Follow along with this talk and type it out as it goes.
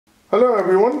Hello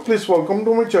everyone, please welcome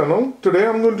to my channel. Today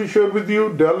I'm going to share with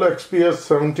you Dell XPS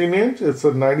 17-inch. It's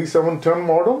a 9710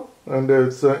 model and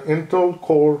it's an Intel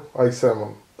Core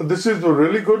i7. This is a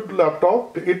really good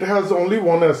laptop. It has only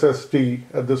one SSD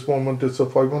at this moment. It's a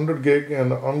 500 gig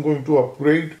and I'm going to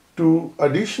upgrade to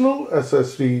additional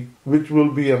SSD which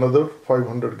will be another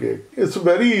 500 gig. It's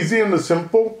very easy and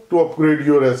simple to upgrade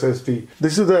your SSD.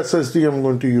 This is the SSD I'm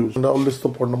going to use and I'll list the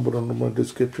part number under my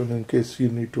description in case you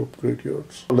need to upgrade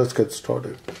yours. So let's get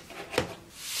started.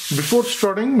 Before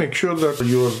starting, make sure that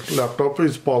your laptop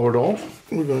is powered off.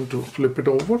 We're going to flip it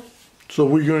over. So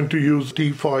we're going to use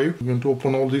T5. We're going to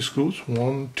open all these screws.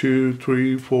 1, 2,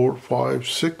 3, 4, 5,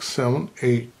 6, 7,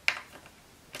 8.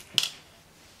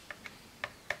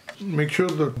 Make sure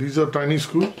that these are tiny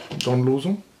screws, don't lose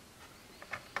them.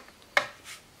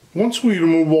 Once we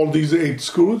remove all these 8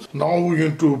 screws, now we're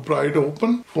going to pry it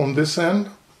open from this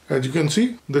end. As you can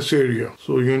see, this area.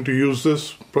 So we're going to use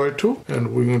this pry tool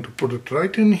and we're going to put it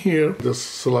right in here. Just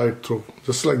slide through,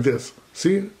 just like this.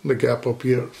 See, the gap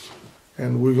appears.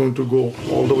 And we're going to go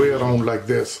all the way around like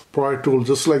this. Pry tool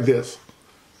just like this.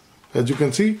 As you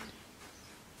can see,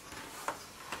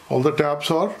 all the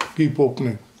tabs are keep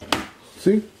opening.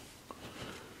 See?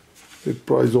 It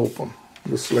pries open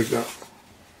just like that.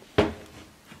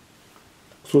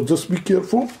 So just be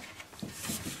careful.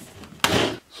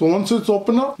 So once it's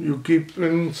open up, you keep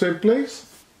in same place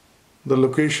the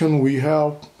location we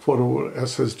have for our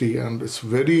SSD, and it's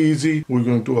very easy. We're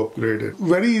going to upgrade it.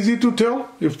 Very easy to tell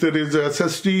if there is a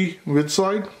SSD which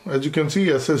side. As you can see,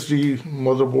 SSD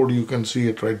motherboard, you can see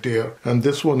it right there, and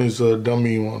this one is a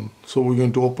dummy one. So we're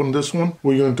going to open this one.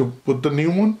 We're going to put the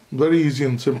new one. Very easy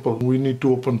and simple. We need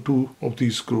to open 2 of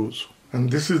these screws,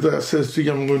 and this is the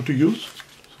SSD I'm going to use.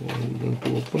 So I'm going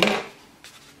to open it.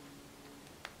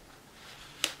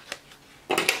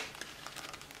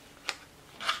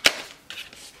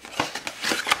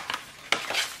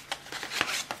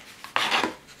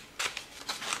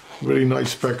 Very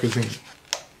nice packaging.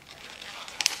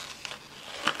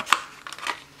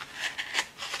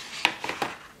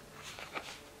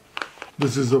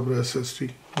 This is our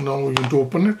SSD. Now we're going to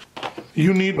open it.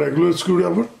 You need regular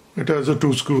screwdriver. It has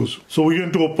 2 screws. So we're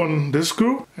going to open this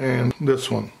screw and this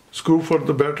one. Screw for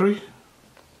the battery.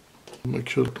 Make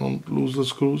sure don't lose the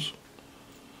screws.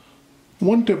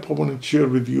 One tip I want to share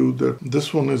with you that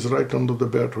this one is right under the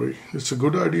battery. It's a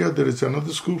good idea. There is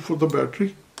another screw for the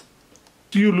battery.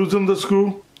 You loosen the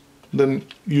screw, then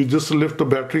you just lift the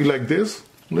battery like this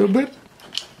a little bit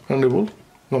and it will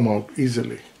come out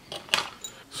easily.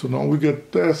 So now we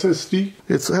get the SSD.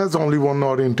 It has only one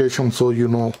orientation, so you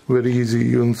know, very easy.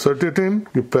 You insert it in,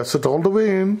 you press it all the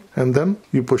way in, and then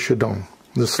you push it down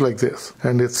just like this,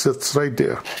 and it sits right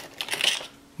there.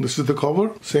 This is the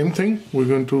cover. Same thing. We're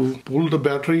going to pull the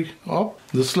battery up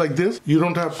just like this. You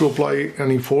don't have to apply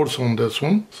any force on this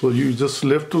one, so you just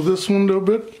lift to this one a little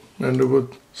bit and it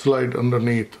would slide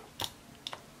underneath.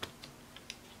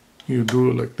 You do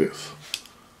it like this.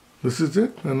 This is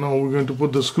it. And now we're going to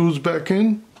put the screws back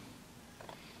in.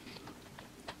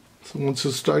 So once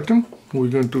it's tightened, we're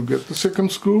going to get the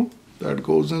second screw that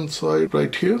goes inside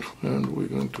right here, and we're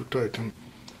going to tighten.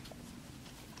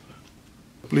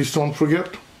 Please don't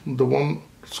forget the one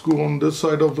screw on this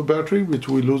side of the battery, which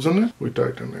we loosen it, we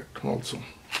tighten it also.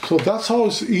 So that's how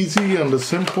it's easy and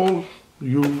simple.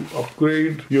 You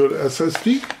upgrade your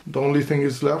SSD. The only thing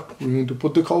is left, we're going to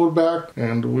put the cover back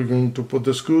and we're going to put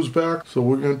the screws back. So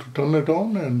we're going to turn it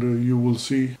on and you will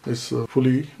see it's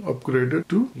fully upgraded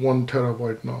to 1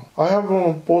 terabyte now. I have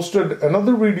posted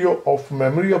another video of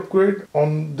memory upgrade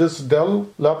on this Dell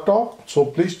laptop, so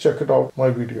please check it out,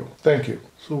 my video. Thank you.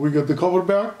 So we get the cover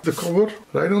back, the cover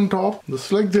right on top,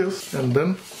 just like this, and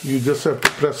then you just have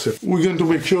to press it. We're going to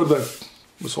make sure that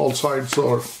all sides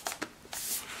are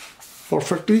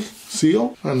perfectly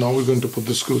sealed, and now we're going to put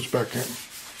the screws back in.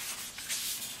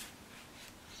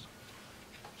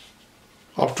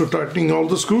 After tightening all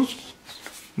the screws,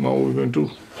 now we're going to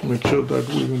make sure that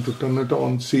we're going to turn it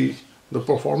on, see the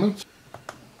performance.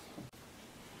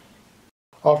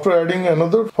 After adding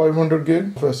another 500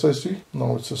 gig of SSD,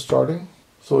 now it's starting.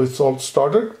 So it's all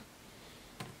started.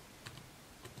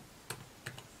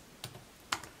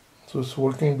 So it's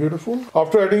working beautiful.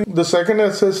 After adding the second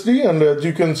SSD, and as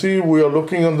you can see, we are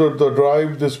looking under the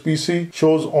drive. This PC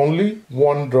shows only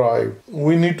 1 drive.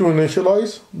 We need to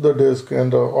initialize the disk,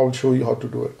 and I'll show you how to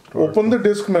do it. Open the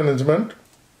disk management.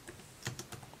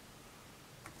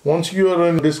 Once you are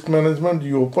in disk management,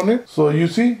 you open it. So you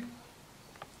see,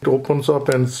 it opens up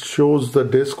and shows the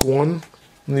disk 1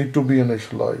 need to be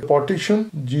initialized.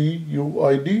 Partition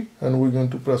GUID, and we're going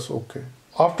to press OK.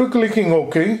 After clicking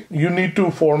OK, you need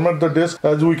to format the disk.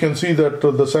 As we can see that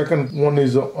the second one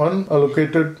is an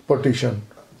unallocated partition.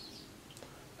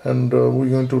 And we're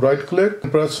going to right click,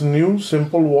 press new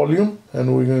simple volume,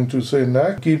 and we're going to say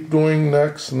next. Keep doing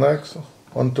next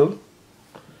until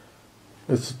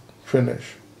it's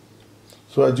finished.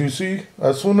 So as you see,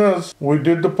 as soon as we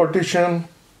did the partition,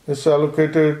 it's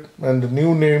allocated and the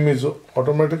new name is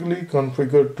automatically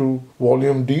configured to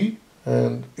volume D,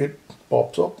 and it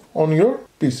pops up on your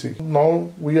PC. Now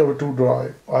we have a 2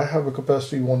 drive. I have a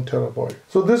capacity 1 terabyte.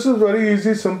 So this is very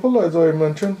easy, simple, as I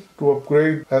mentioned, to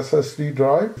upgrade SSD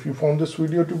drive. If you found this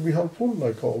video to be helpful,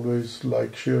 like always,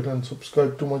 like, share and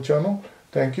subscribe to my channel.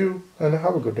 Thank you and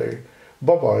have a good day.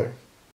 Bye-bye.